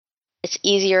it's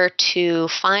easier to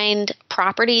find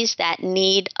properties that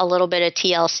need a little bit of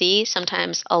TLC,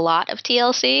 sometimes a lot of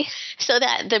TLC, so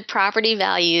that the property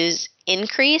values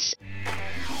increase.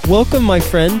 Welcome, my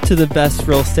friend, to the best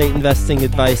real estate investing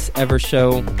advice ever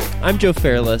show. I'm Joe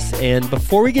Fairless, and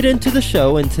before we get into the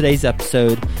show in today's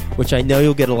episode, which I know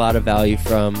you'll get a lot of value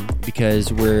from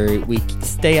because we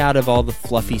stay out of all the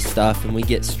fluffy stuff and we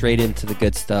get straight into the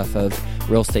good stuff of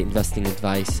real estate investing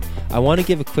advice, I want to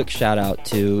give a quick shout out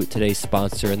to today's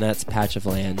sponsor, and that's Patch of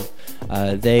Land.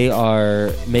 They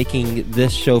are making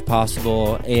this show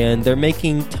possible, and they're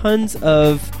making tons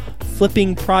of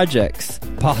flipping projects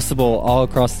possible all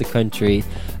across the country.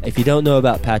 If you don't know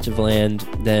about Patch of Land,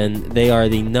 then they are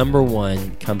the number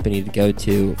one company to go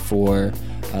to for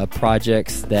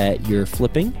projects that you're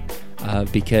flipping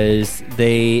because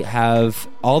they have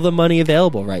all the money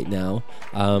available right now.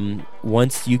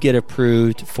 Once you get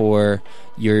approved for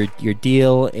your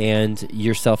deal and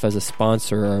yourself as a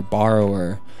sponsor or a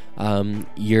borrower,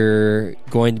 you're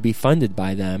going to be funded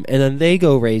by them, and then they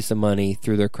go raise the money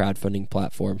through their crowdfunding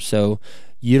platform. So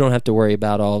you don't have to worry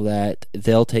about all that.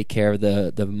 They'll take care of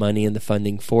the money and the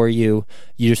funding for you.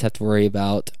 You just have to worry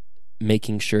about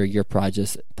making sure your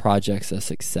project's a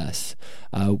success.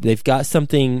 They've got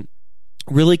something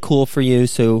really cool for you.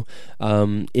 So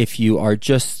if you are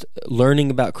just learning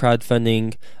about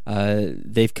crowdfunding,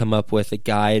 they've come up with a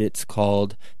guide. It's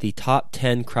called the Top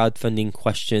 10 Crowdfunding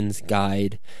Questions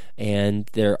Guide. And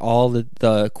they're all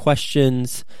the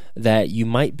questions that you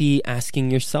might be asking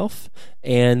yourself.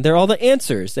 And they're all the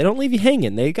answers. They don't leave you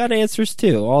hanging. They got answers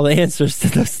too. All the answers to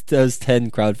those 10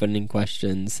 crowdfunding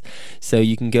questions. So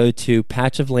you can go to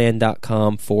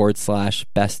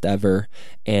patchofland.com/best ever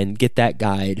and get that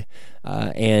guide.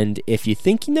 And if you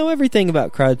think you know everything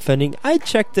about crowdfunding, I'd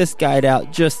check this guide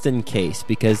out just in case,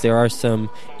 because there are some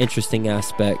interesting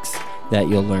aspects that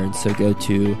you'll learn. So go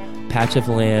to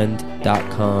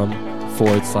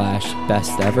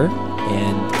patchofland.com/best ever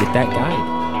and get that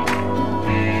guide.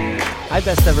 Hi,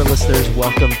 Best Ever listeners.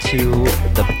 Welcome to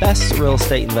the best real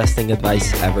estate investing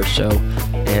advice ever show.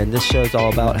 And this show is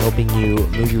all about helping you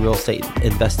move your real estate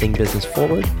investing business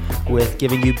forward with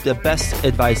giving you the best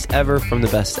advice ever from the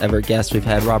best ever guests. We've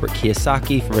had Robert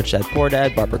Kiyosaki from Rich Dad Poor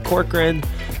Dad, Barbara Corcoran.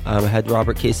 I had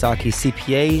Robert Kiyosaki,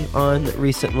 CPA, on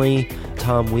recently,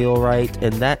 Tom Wheelwright,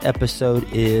 and that episode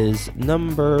is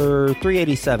number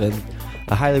 387.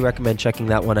 I highly recommend checking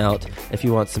that one out if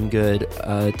you want some good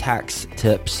tax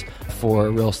tips for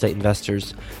real estate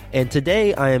investors. And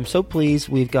today I am so pleased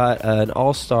we've got an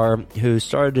all-star who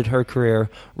started her career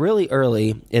really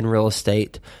early in real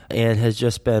estate and has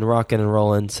just been rocking and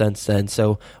rolling since then.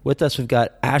 So with us we've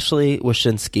got Ashley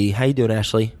Wyszynski. How you doing,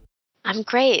 Ashley? I'm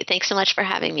great. Thanks so much for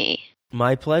having me.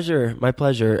 My pleasure. My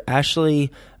pleasure.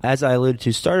 Ashley, as I alluded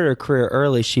to, started her career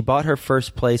early. She bought her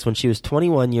first place when she was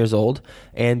 21 years old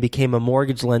and became a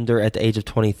mortgage lender at the age of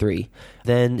 23.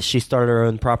 Then she started her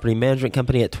own property management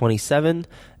company at 27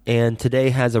 and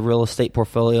today has a real estate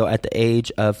portfolio at the age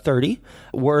of 30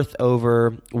 worth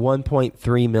over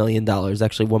 $1.3 million,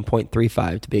 actually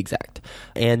 1.35 to be exact.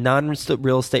 And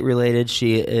non-real estate related,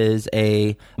 she is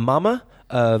a mama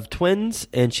of twins,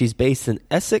 and she's based in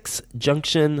Essex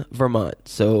Junction, Vermont.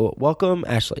 So welcome,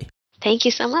 Ashley. Thank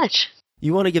you so much.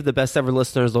 You want to give the best ever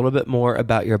listeners a little bit more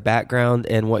about your background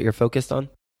and what you're focused on?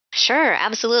 Sure,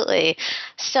 absolutely.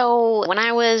 So when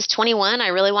I was 21, I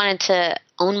really wanted to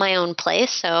own my own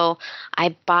place. So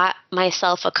I bought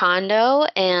myself a condo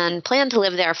and planned to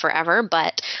live there forever.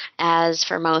 But as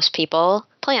for most people,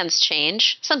 plans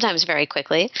change, sometimes very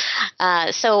quickly.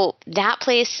 So that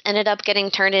place ended up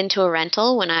getting turned into a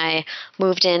rental when I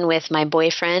moved in with my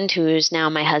boyfriend, who's now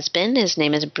my husband. His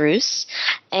name is Bruce.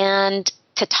 And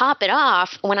to top it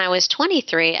off, when I was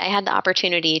 23, I had the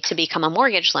opportunity to become a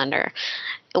mortgage lender.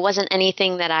 It wasn't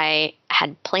anything that I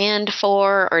had planned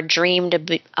for or dreamed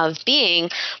of being,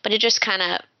 but it just kind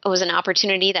of was an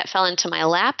opportunity that fell into my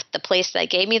lap. The place that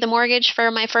gave me the mortgage for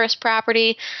my first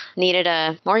property needed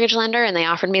a mortgage lender, and they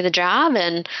offered me the job.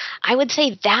 And I would say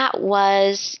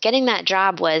getting that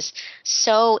job was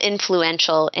so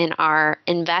influential in our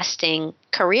investing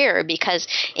career because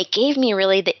it gave me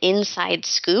really the inside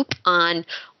scoop on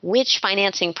which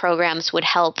financing programs would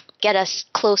help get us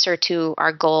closer to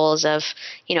our goals of,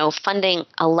 funding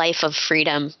a life of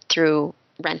freedom through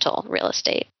rental real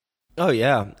estate. Oh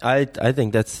yeah, I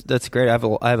think that's great. I have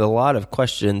a lot of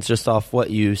questions just off what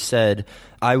you said.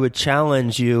 I would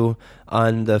challenge you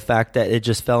on the fact that it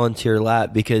just fell into your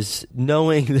lap, because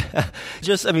knowing that,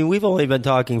 we've only been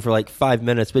talking for like 5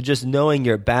 minutes, but just knowing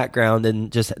your background and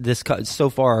just this so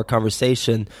far our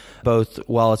conversation, both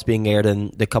while it's being aired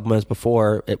and the couple minutes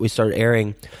before we started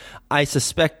airing, I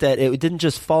suspect that it didn't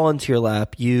just fall into your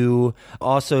lap. You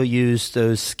also used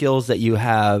those skills that you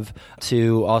have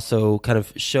to also kind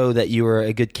of show that you were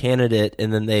a good candidate,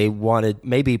 and then they wanted,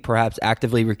 maybe perhaps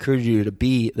actively recruited you to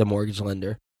be the mortgage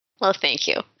lender. Well, thank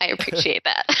you. I appreciate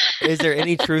that. Is there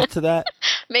any truth to that?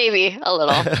 Maybe a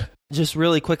little. Just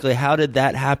really quickly, how did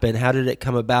that happen? How did it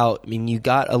come about? I mean, you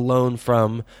got a loan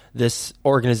from this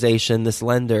organization, this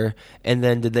lender, and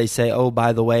then did they say, "Oh,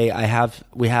 by the way,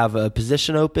 we have a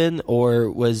position open," or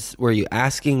were you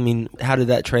asking? I mean, how did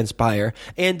that transpire?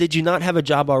 And did you not have a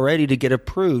job already to get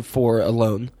approved for a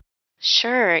loan?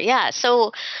 Sure. Yeah.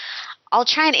 So I'll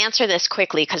try and answer this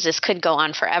quickly because this could go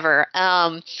on forever.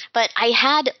 But I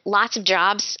had lots of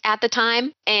jobs at the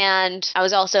time, and I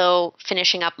was also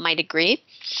finishing up my degree.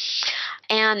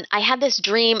 And I had this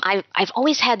dream. I've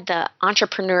always had the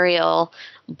entrepreneurial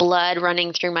blood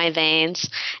running through my veins,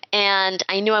 and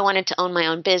I knew I wanted to own my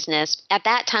own business. At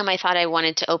that time, I thought I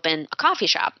wanted to open a coffee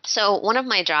shop. So one of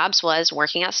my jobs was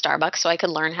working at Starbucks so I could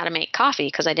learn how to make coffee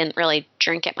because I didn't really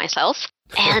drink it myself.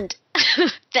 And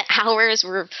the hours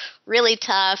were really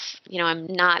tough. I'm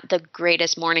not the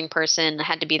greatest morning person. I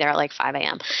had to be there at like 5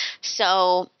 a.m.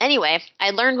 So anyway,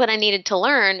 I learned what I needed to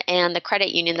learn, and the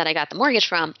credit union that I got the mortgage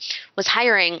from was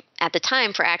hiring at the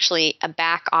time for actually a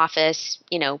back office,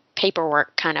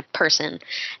 paperwork kind of person.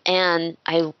 And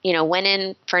I, went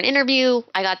in for an interview.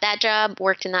 I got that job,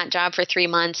 worked in that job for 3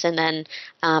 months, and then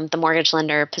the mortgage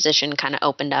lender position kind of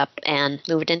opened up and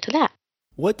moved into that.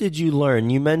 What did you learn?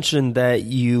 You mentioned that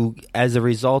you, as a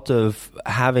result of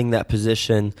having that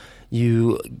position,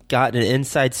 you got an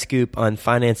inside scoop on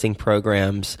financing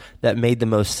programs that made the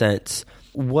most sense.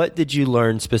 What did you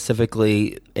learn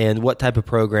specifically, and what type of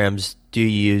programs do you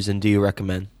use and do you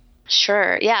recommend?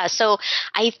 Sure. Yeah. So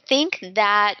I think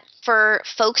that for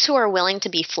folks who are willing to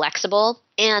be flexible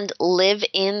and live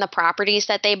in the properties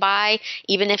that they buy,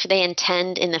 even if they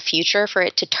intend in the future for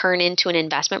it to turn into an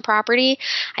investment property,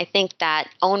 I think that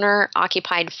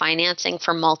owner-occupied financing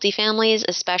for multifamilies,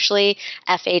 especially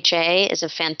FHA, is a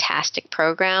fantastic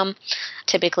program.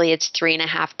 Typically, it's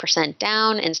 3.5%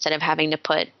 down instead of having to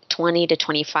put 20 to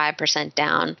 25%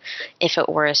 down if it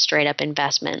were a straight-up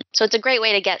investment. So it's a great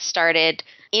way to get started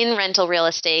in rental real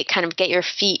estate, kind of get your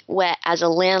feet wet as a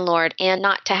landlord, and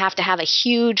not to have a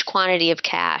huge quantity of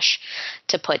cash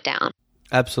to put down.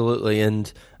 Absolutely.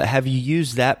 And have you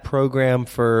used that program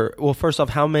for, well, first off,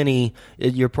 how many,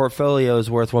 your portfolio is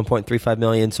worth $1.35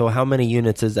 million, so how many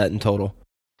units is that in total?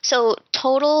 So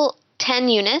total 10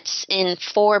 units in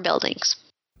 4 buildings.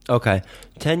 Okay.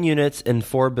 10 units in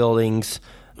 4 buildings.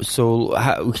 So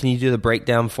can you do the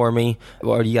breakdown for me?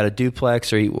 Or you got a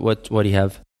duplex, or what do you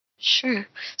have? Sure.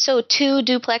 So 2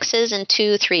 duplexes and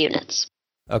 2 3-units.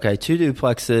 Okay, 2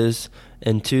 duplexes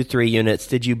and 2 3-units.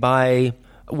 Did you buy,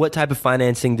 what type of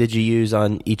financing did you use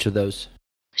on each of those?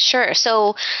 Sure.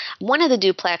 So one of the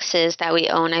duplexes that we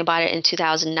own, I bought it in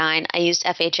 2009. I used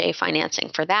FHA financing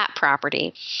for that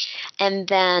property. And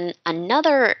then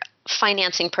another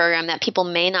financing program that people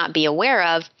may not be aware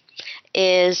of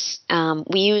is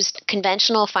we used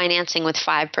conventional financing with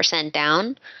 5%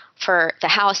 down for the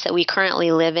house that we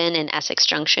currently live in Essex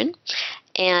Junction.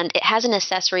 And it has an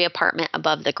accessory apartment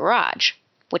above the garage,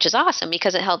 which is awesome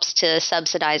because it helps to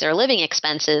subsidize our living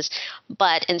expenses.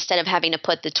 But instead of having to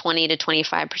put the 20 to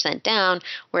 25% down,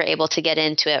 we're able to get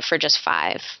into it for just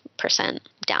 5%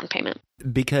 down payment.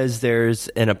 Because there's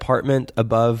an apartment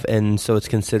above, and so it's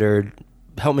considered,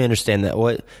 help me understand that.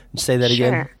 What? Say that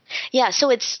again. Sure. Yeah, so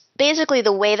it's basically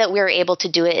the way that we were able to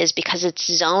do it is because it's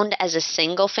zoned as a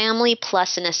single family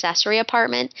plus an accessory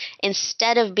apartment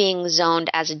instead of being zoned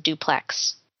as a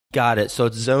duplex. Got it. So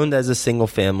it's zoned as a single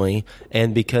family,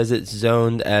 and because it's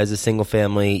zoned as a single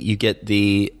family, you get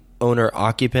the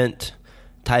owner-occupant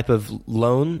type of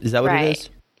loan. Is that what it is?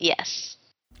 Yes.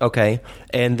 Okay.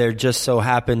 And there just so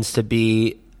happens to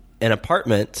be an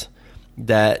apartment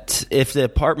that, if the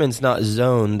apartment's not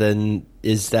zoned, then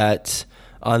is that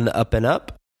on the up and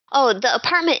up? Oh, the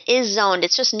apartment is zoned.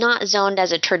 It's just not zoned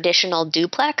as a traditional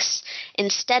duplex.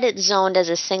 Instead, it's zoned as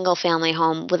a single-family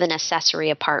home with an accessory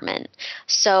apartment.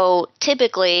 So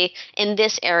typically, in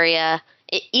this area,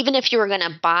 even if you were going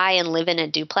to buy and live in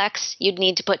a duplex, you'd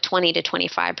need to put 20 to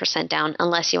 25% down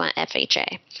unless you want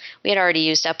FHA. We had already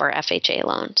used up our FHA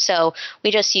loan. So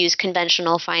we just use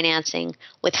conventional financing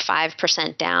with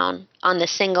 5% down on the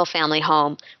single family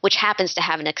home, which happens to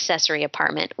have an accessory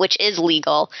apartment, which is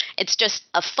legal. It's just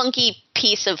a funky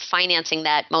piece of financing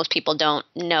that most people don't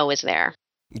know is there.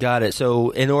 Got it. So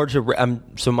in order to,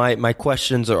 so my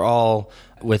questions are all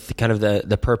with kind of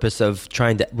the purpose of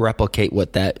trying to replicate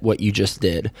what you just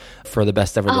did for the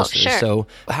best ever listener. Sure. So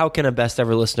how can a best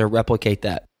ever listener replicate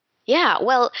that? Yeah,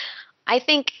 well, I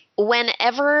think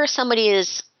whenever somebody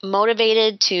is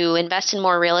motivated to invest in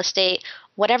more real estate,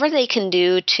 whatever they can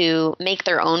do to make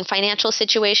their own financial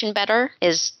situation better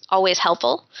is always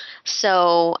helpful.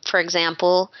 So, for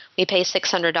example, we pay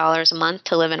 $600 a month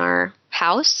to live in our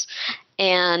house,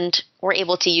 and we're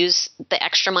able to use the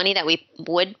extra money that we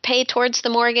would pay towards the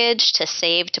mortgage to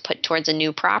save to put towards a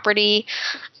new property.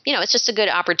 It's just a good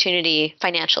opportunity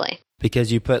financially.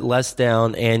 Because you put less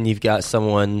down and you've got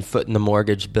someone footing the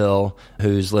mortgage bill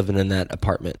who's living in that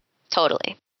apartment.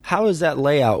 Totally. How does that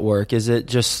layout work? Is it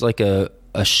just like a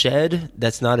shed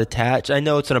that's not attached? I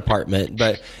know it's an apartment,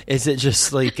 but is it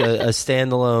just like a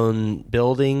standalone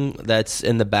building that's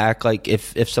in the back? Like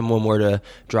if someone were to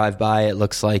drive by, it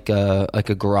looks like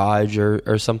a garage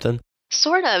or something?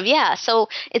 Sort of, yeah. So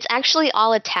it's actually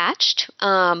all attached,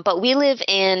 but we live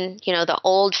in, the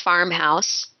old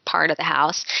farmhouse part of the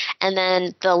house. And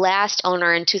then the last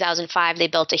owner in 2005, they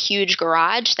built a huge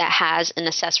garage that has an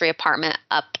accessory apartment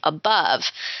up above.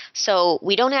 So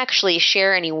we don't actually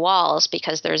share any walls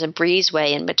because there's a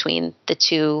breezeway in between the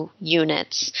two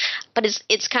units. But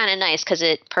it's kind of nice because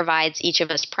it provides each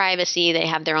of us privacy. They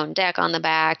have their own deck on the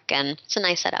back, and it's a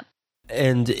nice setup.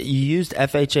 And you used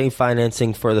FHA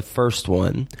financing for the first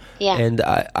one. Yeah. And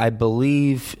I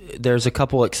believe there's a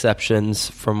couple exceptions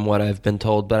from what I've been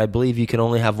told, but I believe you can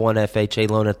only have one FHA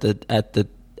loan at the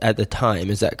time.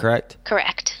 Is that correct?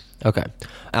 Correct. Okay.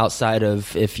 Outside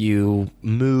of if you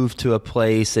move to a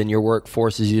place and your work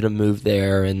forces you to move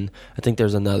there, and I think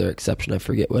there's another exception. I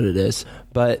forget what it is.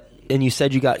 And you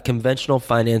said you got conventional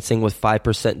financing with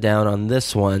 5% down on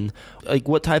this one. Like,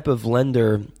 what type of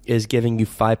lender is giving you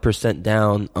 5%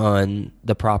 down on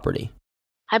the property?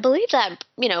 I believe that,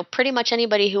 pretty much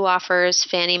anybody who offers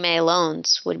Fannie Mae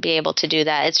loans would be able to do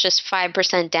that. It's just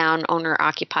 5% down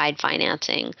owner-occupied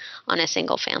financing on a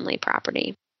single-family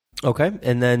property. Okay.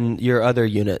 And then your other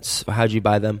units, how'd you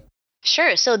buy them?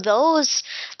 Sure. So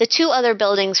the two other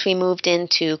buildings we moved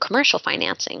into commercial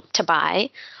financing to buy.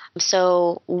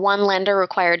 So one lender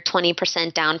required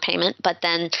 20% down payment, but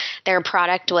then their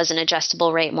product was an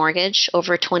adjustable rate mortgage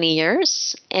over 20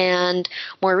 years. And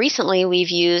more recently, we've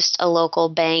used a local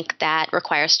bank that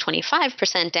requires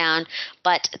 25% down,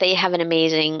 but they have an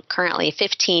amazing, currently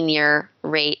 15-year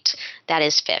rate that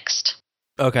is fixed.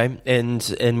 Okay.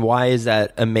 And why is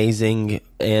that amazing?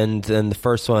 And then the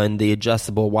first one, the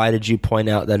adjustable, why did you point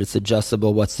out that it's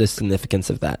adjustable? What's the significance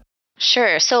of that?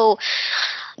 Sure. So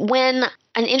when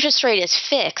an interest rate is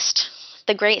fixed,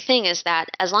 the great thing is that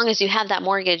as long as you have that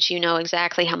mortgage, you know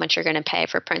exactly how much you're going to pay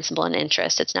for principal and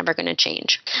interest. It's never going to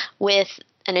change. With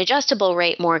an adjustable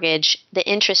rate mortgage, the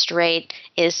interest rate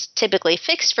is typically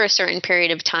fixed for a certain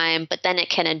period of time, but then it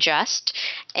can adjust,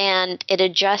 and it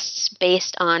adjusts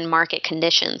based on market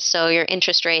conditions. So your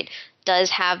interest rate does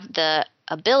have the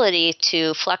ability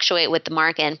to fluctuate with the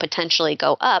market and potentially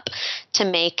go up to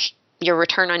make your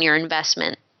return on your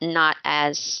investment not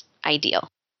as ideal.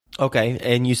 Okay.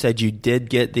 And you said you did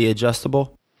get the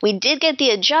adjustable? We did get the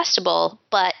adjustable,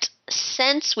 but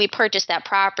since we purchased that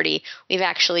property, we've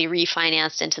actually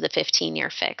refinanced into the 15-year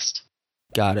fixed.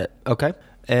 Got it. Okay.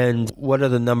 And what are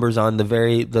the numbers on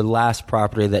the last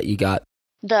property that you got?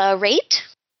 The rate?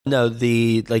 No,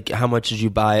 how much did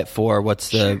you buy it for? What's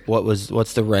the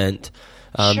rent?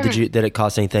 Sure. Did it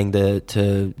cost anything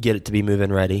to get it to be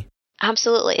move-in ready?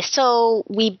 Absolutely. So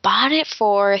we bought it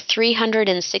for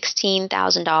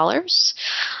 $316,000.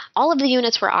 All of the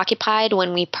units were occupied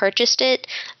when we purchased it.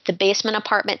 The basement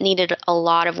apartment needed a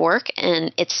lot of work,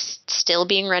 and it's still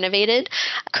being renovated.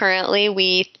 Currently,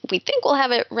 we think we'll have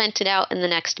it rented out in the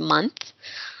next month.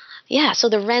 Yeah, so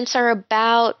the rents are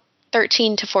about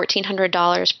 $1,300 to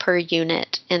 $1,400 per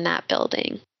unit in that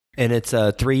building. And it's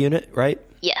a 3-unit, right?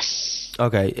 Yes.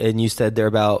 Okay, and you said they're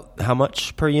about how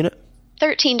much per unit?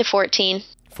 13 to 14.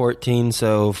 14,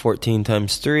 so 14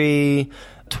 times 3,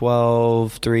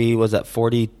 12, 3, was that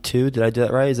 42? Did I do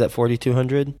that right? Is that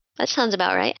 4,200? That sounds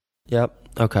about right. Yep.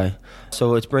 Okay.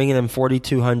 So it's bringing in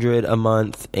 4,200 a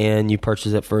month, and you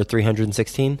purchase it for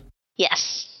 316?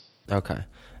 Yes. Okay.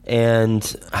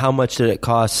 And how much did it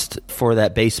cost for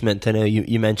that basement? I know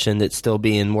you mentioned it's still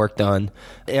being worked on.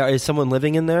 Is someone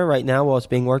living in there right now while it's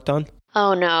being worked on?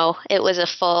 Oh, no. It was a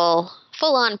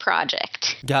full-on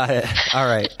project. Got it. All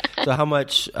right. So how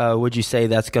much would you say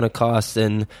that's going to cost,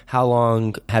 and how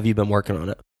long have you been working on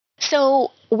it?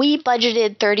 So we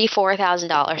budgeted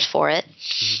 $34,000 for it.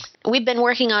 Mm-hmm. We've been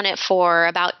working on it for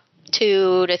about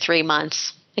 2 to 3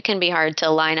 months. It can be hard to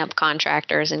line up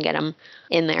contractors and get them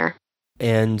in there.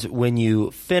 And when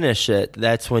you finish it,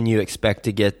 that's when you expect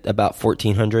to get about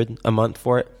 $1,400 a month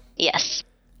for it? Yes.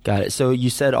 Got it. So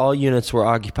you said all units were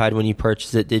occupied when you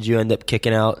purchased it. Did you end up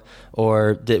kicking out,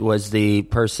 or was the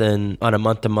person on a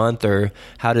month-to-month, or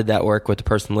how did that work with the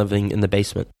person living in the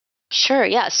basement? Sure,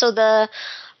 yeah. So the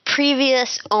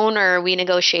previous owner, we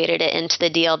negotiated it into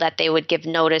the deal that they would give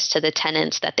notice to the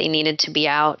tenants that they needed to be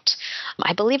out.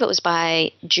 I believe it was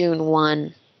by June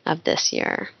 1 of this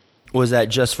year. Was that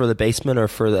just for the basement or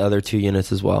for the other 2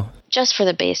 units as well? Just for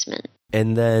the basement.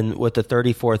 And then with the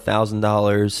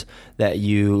 $34,000 that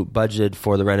you budgeted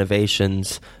for the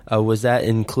renovations, was that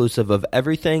inclusive of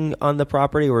everything on the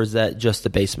property, or is that just the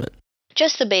basement?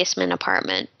 Just the basement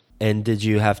apartment. And did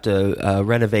you have to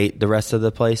renovate the rest of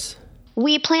the place?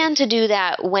 We plan to do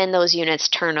that when those units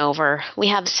turn over. We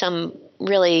have some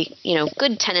really,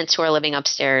 good tenants who are living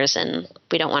upstairs, and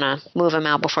we don't want to move them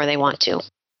out before they want to.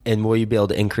 And will you be able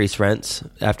to increase rents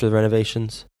after the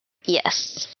renovations?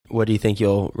 Yes. What do you think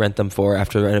you'll rent them for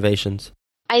after the renovations?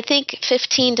 I think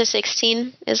 15 to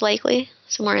 16 is likely,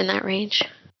 somewhere in that range.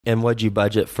 And what'd you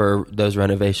budget for those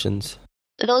renovations?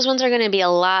 Those ones are going to be a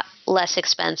lot less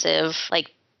expensive,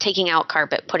 like taking out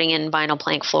carpet, putting in vinyl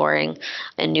plank flooring,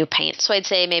 and new paint. So I'd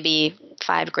say maybe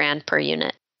 $5,000 per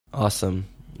unit. Awesome.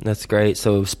 That's great.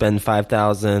 So spend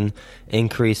 $5,000,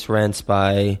 increase rents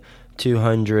by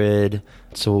 $200.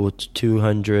 So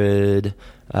 $200.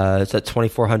 It's at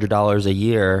 $2,400 a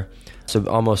year. So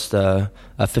almost a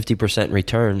 50%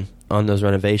 return on those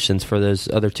renovations for those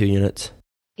other 2 units.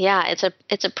 Yeah,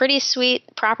 it's a pretty sweet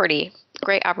property.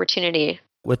 Great opportunity.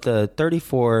 With the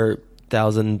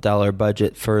 $34,000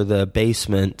 budget for the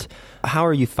basement, how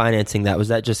are you financing that? Was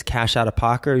that just cash out of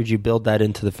pocket, or did you build that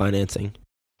into the financing?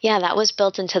 Yeah, that was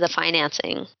built into the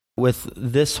financing. With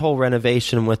this whole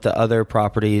renovation with the other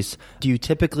properties, do you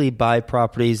typically buy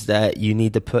properties that you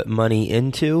need to put money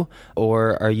into,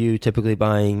 or are you typically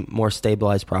buying more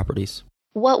stabilized properties?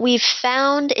 What we've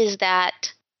found is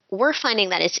that we're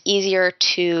finding that it's easier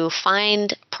to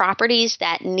find properties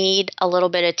that need a little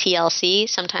bit of TLC,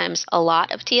 sometimes a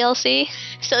lot of TLC,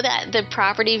 so that the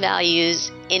property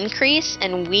values increase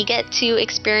and we get to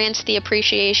experience the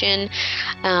appreciation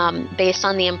based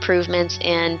on the improvements,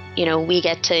 and we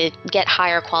get to get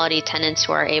higher quality tenants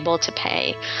who are able to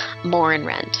pay more in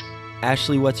rent.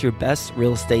 Ashley, what's your best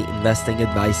real estate investing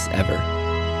advice ever?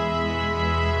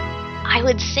 I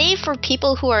would say for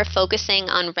people who are focusing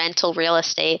on rental real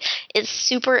estate, it's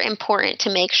super important to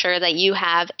make sure that you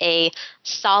have a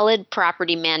solid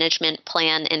property management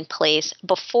plan in place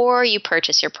before you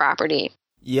purchase your property.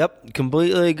 Yep,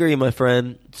 completely agree, my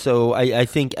friend. So I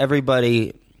think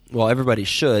everybody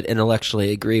should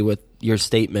intellectually agree with your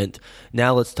statement.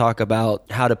 Now let's talk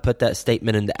about how to put that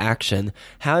statement into action.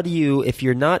 How do you, if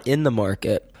you're not in the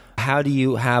market, how do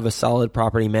you have a solid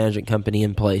property management company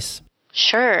in place?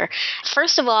 Sure.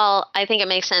 First of all, I think it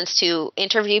makes sense to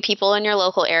interview people in your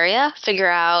local area, figure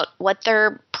out what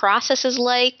their process is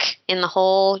like in the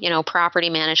whole, property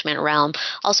management realm.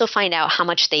 Also find out how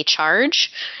much they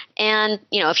charge. And,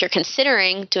 if you're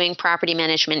considering doing property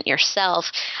management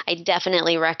yourself, I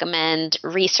definitely recommend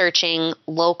researching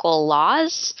local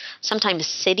laws. Sometimes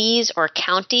cities or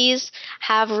counties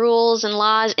have rules and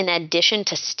laws in addition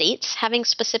to states having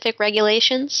specific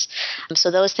regulations.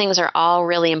 So those things are all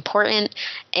really important.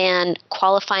 And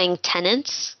qualifying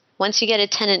tenants. Once you get a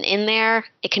tenant in there,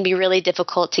 it can be really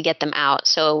difficult to get them out.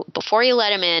 So before you let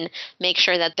them in, make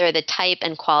sure that they're the type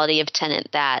and quality of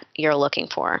tenant that you're looking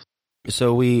for.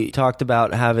 So we talked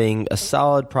about having a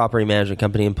solid property management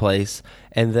company in place,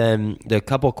 and then the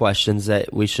couple questions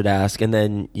that we should ask, and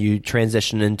then you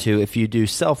transition into, if you do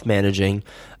self-managing,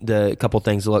 the couple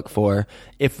things to look for.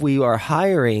 If we are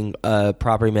hiring a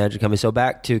property management company, so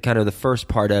back to kind of the first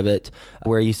part of it,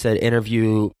 where you said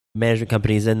interview management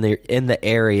companies in the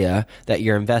area that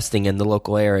you're investing in, the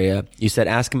local area. You said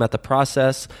ask them about the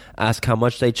process, ask how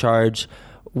much they charge.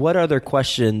 What other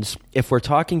questions, if we're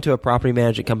talking to a property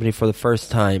management company for the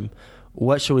first time,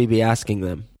 what should we be asking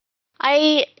them?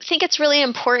 I think it's really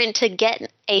important to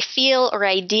get a feel or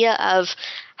idea of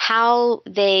how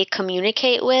they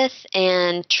communicate with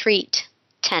and treat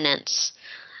tenants.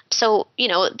 So,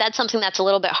 that's something that's a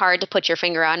little bit hard to put your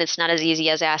finger on. It's not as easy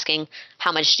as asking,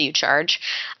 how much do you charge?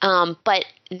 But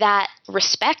that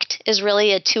respect is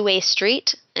really a two-way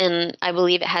street, and I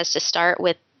believe it has to start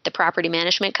with the property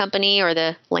management company or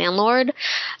the landlord.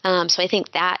 So I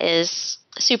think that is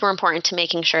super important to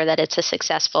making sure that it's a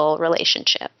successful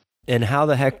relationship. And how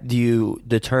the heck do you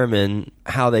determine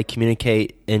how they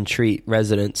communicate and treat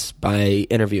residents by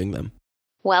interviewing them?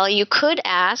 Well, you could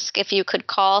ask if you could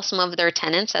call some of their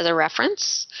tenants as a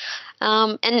reference.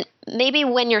 And maybe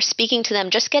when you're speaking to them,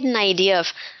 just get an idea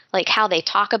of like how they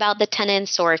talk about the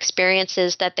tenants or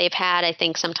experiences that they've had. I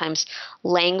think sometimes the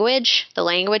language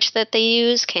that they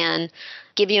use can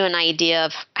give you an idea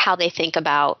of how they think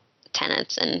about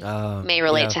tenants and may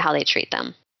relate to how they treat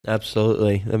them.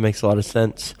 Absolutely. That makes a lot of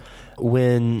sense.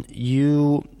 When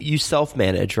you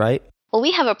self-manage, right? Well,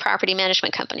 we have a property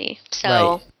management company.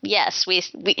 So, yes, we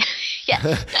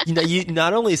yes. You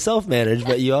not only self-manage,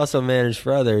 but you also manage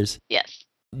for others. Yes.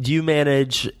 Do you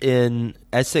manage in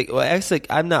Essex? Well, Essex,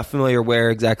 I'm not familiar where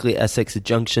exactly Essex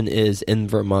Junction is in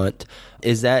Vermont.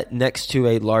 Is that next to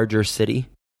a larger city?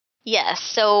 Yes.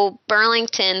 So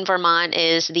Burlington, Vermont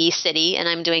is the city, and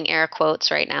I'm doing air quotes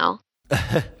right now.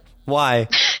 Why?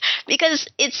 Because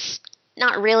it's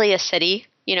not really a city.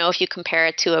 If you compare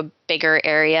it to a bigger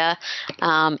area,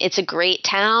 it's a great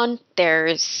town.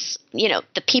 There's,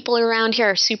 the people around here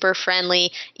are super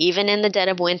friendly, even in the dead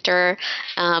of winter.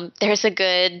 There's a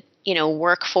good,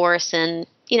 workforce and,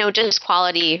 just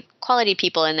quality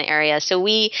people in the area. So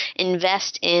we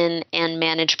invest in and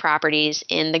manage properties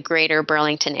in the greater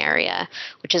Burlington area,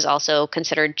 which is also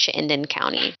considered Chittenden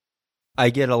County. I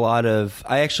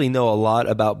actually know a lot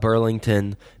about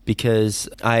Burlington because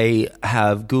I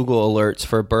have Google alerts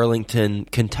for Burlington,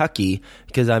 Kentucky,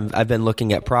 because I've been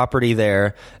looking at property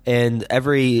there, and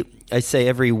every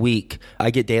week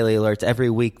I get daily alerts. Every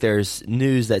week there's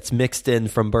news that's mixed in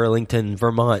from Burlington,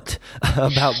 Vermont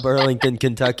about Burlington,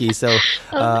 Kentucky. So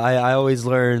I always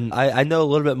learn. I know a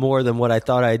little bit more than what I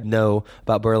thought I'd know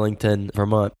about Burlington,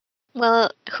 Vermont.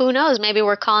 Well, who knows? Maybe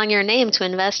we're calling your name to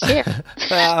invest here.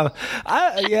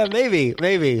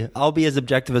 Maybe. I'll be as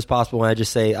objective as possible when I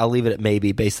just say I'll leave it at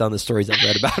maybe based on the stories I've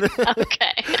read about it.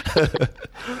 Okay.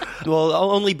 Well,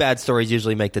 only bad stories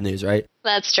usually make the news, right?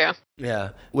 That's true.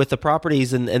 Yeah. With the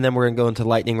properties, and then we're going to go into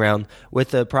lightning round.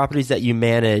 With the properties that you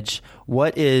manage,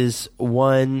 what is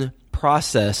one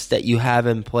process that you have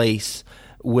in place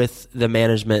with the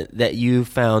management that you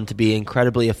found to be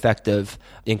incredibly effective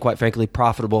and, quite frankly,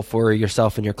 profitable for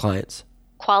yourself and your clients?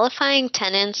 Qualifying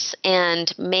tenants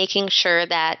and making sure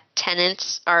that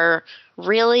tenants are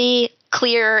really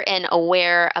clear and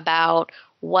aware about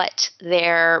what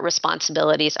their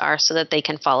responsibilities are so that they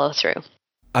can follow through.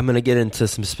 I'm going to get into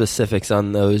some specifics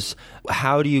on those.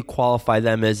 How do you qualify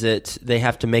them? Is it they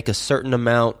have to make a certain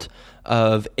amount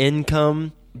of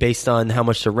income based on how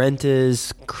much the rent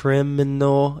is,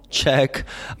 criminal check,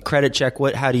 credit check?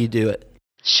 How do you do it?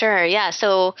 Sure, yeah.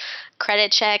 So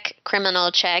credit check,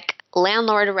 criminal check,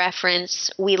 landlord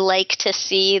reference. We like to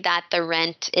see that the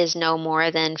rent is no more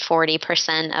than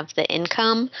 40% of the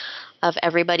income of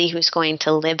everybody who's going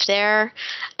to live there.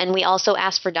 And we also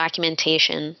ask for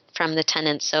documentation from the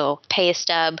tenant. So pay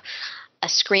stub, a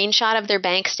screenshot of their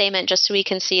bank statement just so we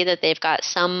can see that they've got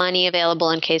some money available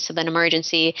in case of an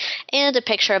emergency, and a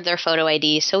picture of their photo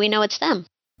ID so we know it's them.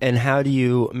 And how do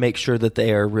you make sure that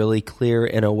they are really clear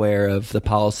and aware of the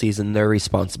policies and their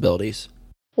responsibilities?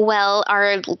 Well,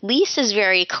 our lease is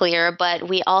very clear, but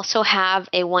we also have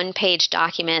a one-page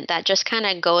document that just kind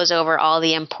of goes over all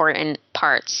the important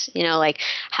parts, like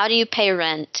how do you pay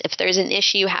rent? If there's an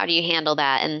issue, how do you handle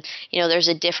that? And, there's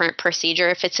a different procedure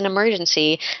if it's an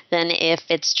emergency than if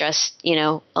it's just,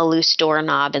 a loose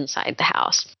doorknob inside the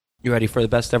house. You ready for the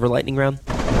best ever lightning round?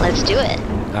 Let's do it.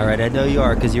 All right, I know you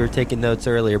are because you were taking notes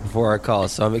earlier before our call,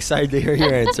 so I'm excited to hear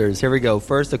your answers. Here we go.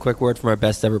 First, a quick word from our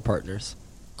best ever partners.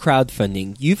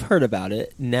 Crowdfunding. You've heard about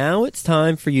it. Now it's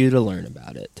time for you to learn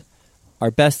about it.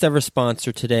 Our best ever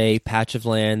sponsor today, Patch of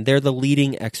Land, they're the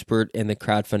leading expert in the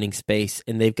crowdfunding space,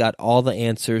 and they've got all the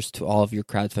answers to all of your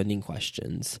crowdfunding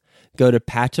questions. Go to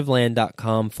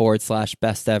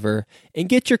patchofland.com/best ever and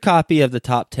get your copy of the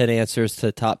top 10 answers to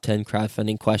the top 10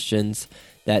 crowdfunding questions.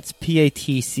 That's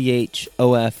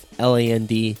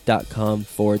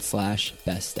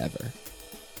patchofland.com/best ever.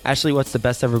 Ashley, what's the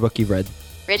best ever book you've read?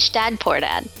 Rich Dad, Poor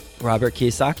Dad. Robert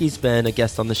Kiyosaki's been a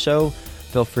guest on the show.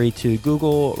 Feel free to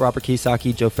Google Robert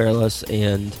Kiyosaki, Joe Fairless,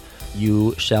 and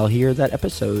you shall hear that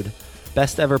episode.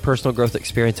 Best ever personal growth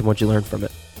experience and what you learned from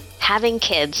it? Having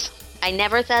kids. I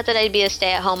never thought that I'd be a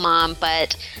stay-at-home mom,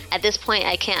 but at this point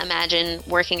I can't imagine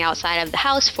working outside of the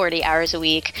house 40 hours a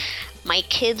week. My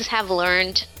kids have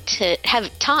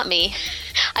taught me,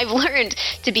 I've learned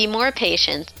to be more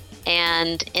patient.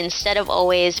 And instead of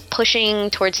always pushing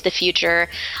towards the future,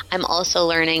 I'm also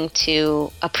learning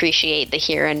to appreciate the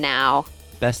here and now.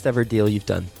 Best ever deal you've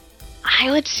done?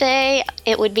 I would say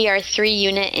it would be our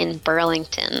 3-unit in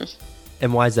Burlington.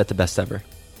 And why is that the best ever?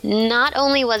 Not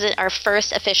only was it our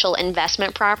first official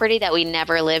investment property that we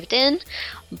never lived in,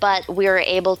 but we were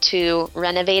able to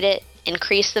renovate it,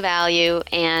 increase the value,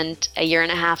 and a year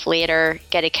and a half later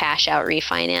get a cash out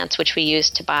refinance, which we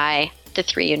used to buy the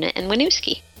 3-unit in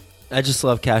Winooski. I just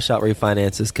love cash out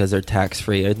refinances because they're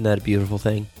tax-free. Isn't that a beautiful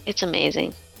thing? It's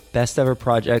amazing. Best ever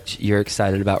project you're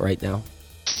excited about right now?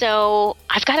 So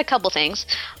I've got a couple things.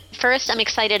 First, I'm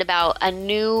excited about a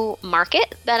new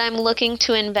market that I'm looking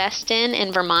to invest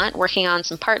in Vermont, working on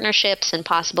some partnerships and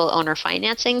possible owner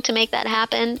financing to make that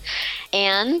happen.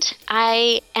 And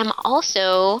I am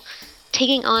also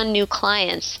taking on new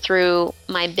clients through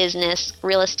my business,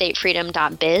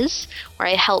 realestatefreedom.biz, where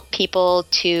I help people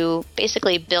to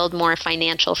basically build more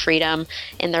financial freedom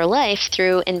in their life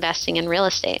through investing in real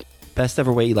estate. Best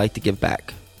ever way you like to give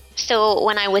back? So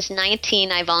when I was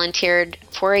 19, I volunteered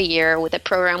for a year with a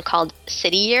program called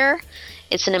City Year.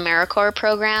 It's an AmeriCorps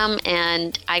program,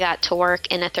 and I got to work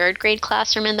in a third grade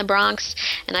classroom in the Bronx,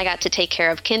 and I got to take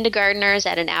care of kindergartners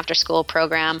at an after-school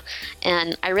program.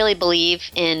 And I really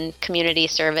believe in community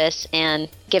service and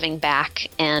giving back,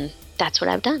 and that's what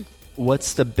I've done.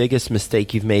 What's the biggest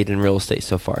mistake you've made in real estate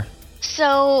so far?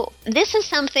 So this is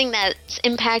something that's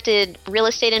impacted real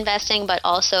estate investing, but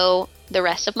also the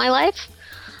rest of my life.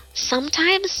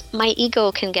 Sometimes my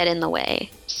ego can get in the way.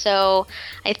 So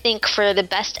I think for the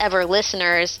best ever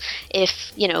listeners,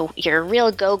 if you're a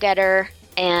real go-getter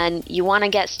and you want to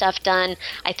get stuff done,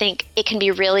 I think it can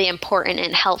be really important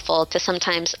and helpful to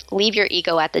sometimes leave your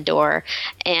ego at the door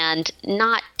and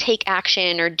not take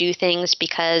action or do things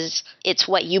because it's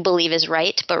what you believe is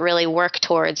right, but really work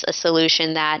towards a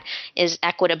solution that is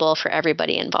equitable for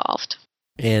everybody involved.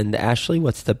 And Ashley,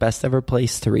 what's the best ever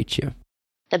place to reach you?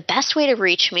 The best way to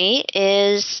reach me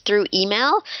is through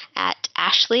email at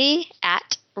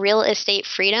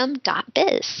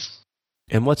ashley@realestatefreedom.biz.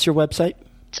 And what's your website?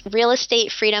 It's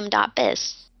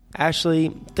realestatefreedom.biz.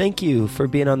 Ashley, thank you for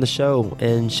being on the show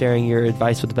and sharing your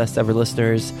advice with the best ever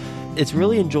listeners. It's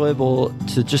really enjoyable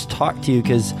to just talk to you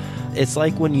because it's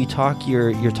like when you talk,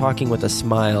 you're talking with a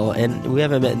smile, and we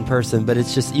haven't met in person, but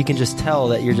it's just, you can just tell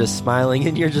that you're just smiling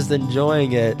and you're just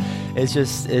enjoying it. It's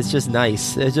just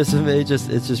nice. It's just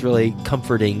really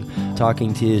comforting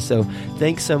talking to you. So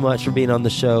thanks so much for being on the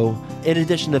show. In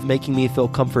addition to making me feel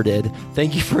comforted,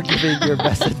 thank you for giving your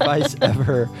best advice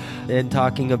ever and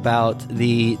talking about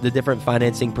the different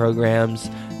financing programs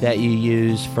that you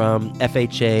use from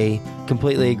FHA.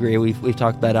 Completely agree. We've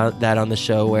talked about that on the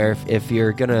show, where if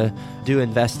you're going to do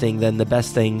investing, then the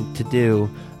best thing to do,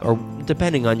 or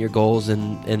depending on your goals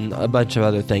and a bunch of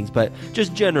other things, but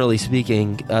just generally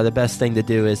speaking, the best thing to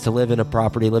do is to live in a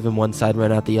property, live in one side,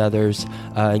 rent out the others,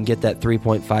 and get that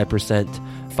 3.5%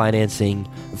 financing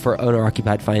for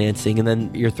owner-occupied financing. And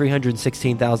then your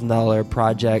 $316,000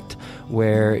 project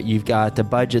where you've got the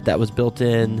budget that was built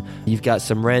in, you've got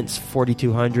some rents,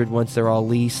 $4,200 once they're all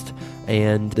leased,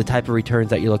 and the type of returns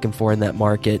that you're looking for in that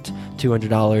market,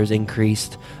 $200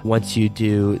 increased once you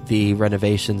do the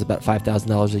renovations, about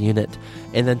 $5,000 a unit.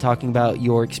 And then talking about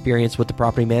your experience with the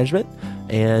property management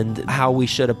and how we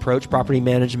should approach property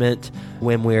management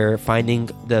when we're finding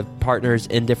the partners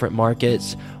in different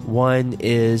markets. One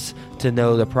is to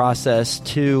know the process.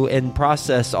 Two, and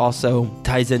process also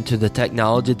ties into the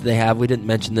technology that they have. We didn't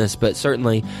mention this, but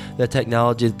certainly the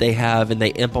technology that they have and they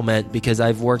implement, because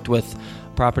I've worked with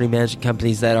property management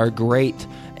companies that are great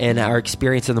and are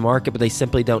experienced in the market, but they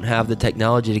simply don't have the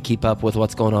technology to keep up with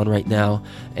what's going on right now.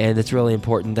 And it's really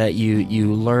important that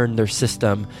you learn their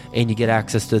system and you get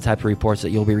access to the type of reports that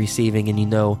you'll be receiving, and you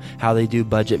know how they do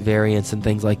budget variance and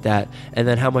things like that, and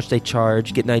then how much they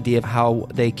charge, get an idea of how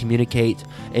they communicate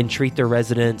and treat their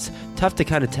residents. Tough to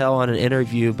kind of tell on an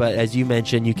interview, but as you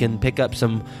mentioned, you can pick up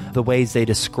the ways they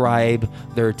describe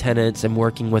their tenants and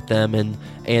working with them and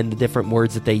the different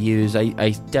words that they use.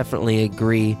 I definitely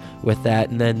agree with that.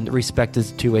 And then respect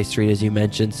is a two-way street, as you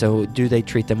mentioned. So do they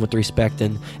treat them with respect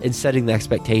and setting the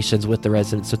expectations with the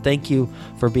residents? So thank you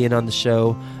for being on the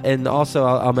show. And also,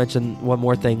 I'll mention one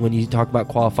more thing. When you talk about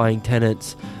qualifying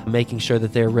tenants, making sure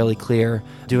that they're really clear,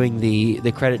 doing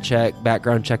the credit check,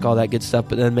 background check, all that good stuff,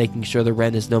 but then making sure the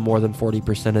rent is no more than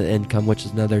 40% of the income, which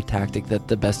is another tactic that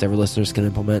the best ever listeners can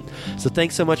implement. So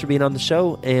thanks so much for being on the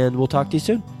show, and we'll talk to you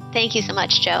soon. Thank you so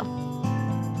much, Joe.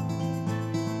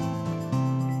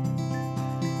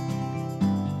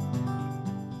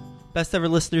 Best ever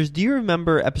listeners, do you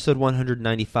remember episode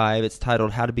 195? It's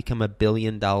titled How to Become a $1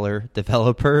 Billion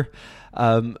Developer.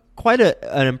 Quite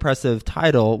an impressive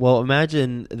title. Well,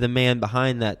 imagine the man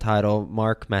behind that title,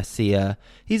 Mark Macia.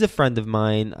 He's a friend of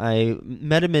mine. I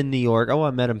met him in New York. I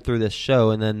met him through this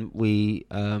show, and then we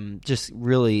just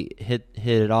really hit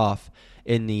it off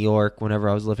in New York whenever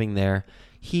I was living there.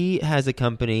 He has a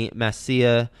company,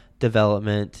 Macia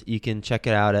Development. You can check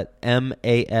it out at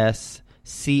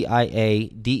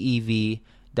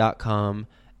MASCIADEV.com.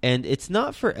 And it's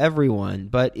not for everyone,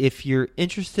 but if you're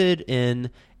interested in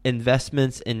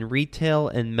investments in retail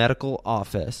and medical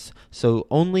office, so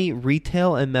only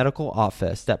retail and medical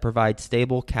office that provide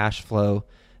stable cash flow,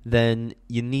 then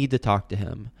you need to talk to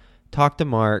him. Talk to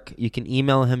Mark. You can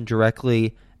email him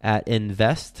directly at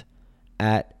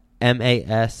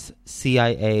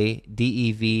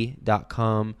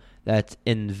invest@masciadev.com. That's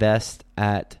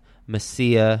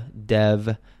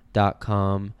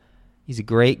invest@masciadev.com. He's a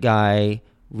great guy,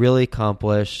 really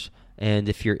accomplished, and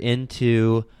if you're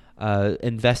into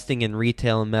investing in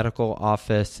retail and medical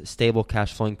office, stable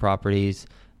cash flowing properties,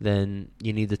 then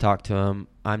you need to talk to him.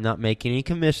 I'm not making any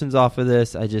commissions off of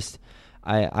this.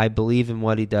 I believe in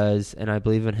what he does, and I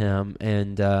believe in him,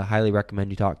 and highly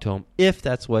recommend you talk to him if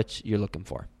that's what you're looking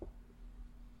for.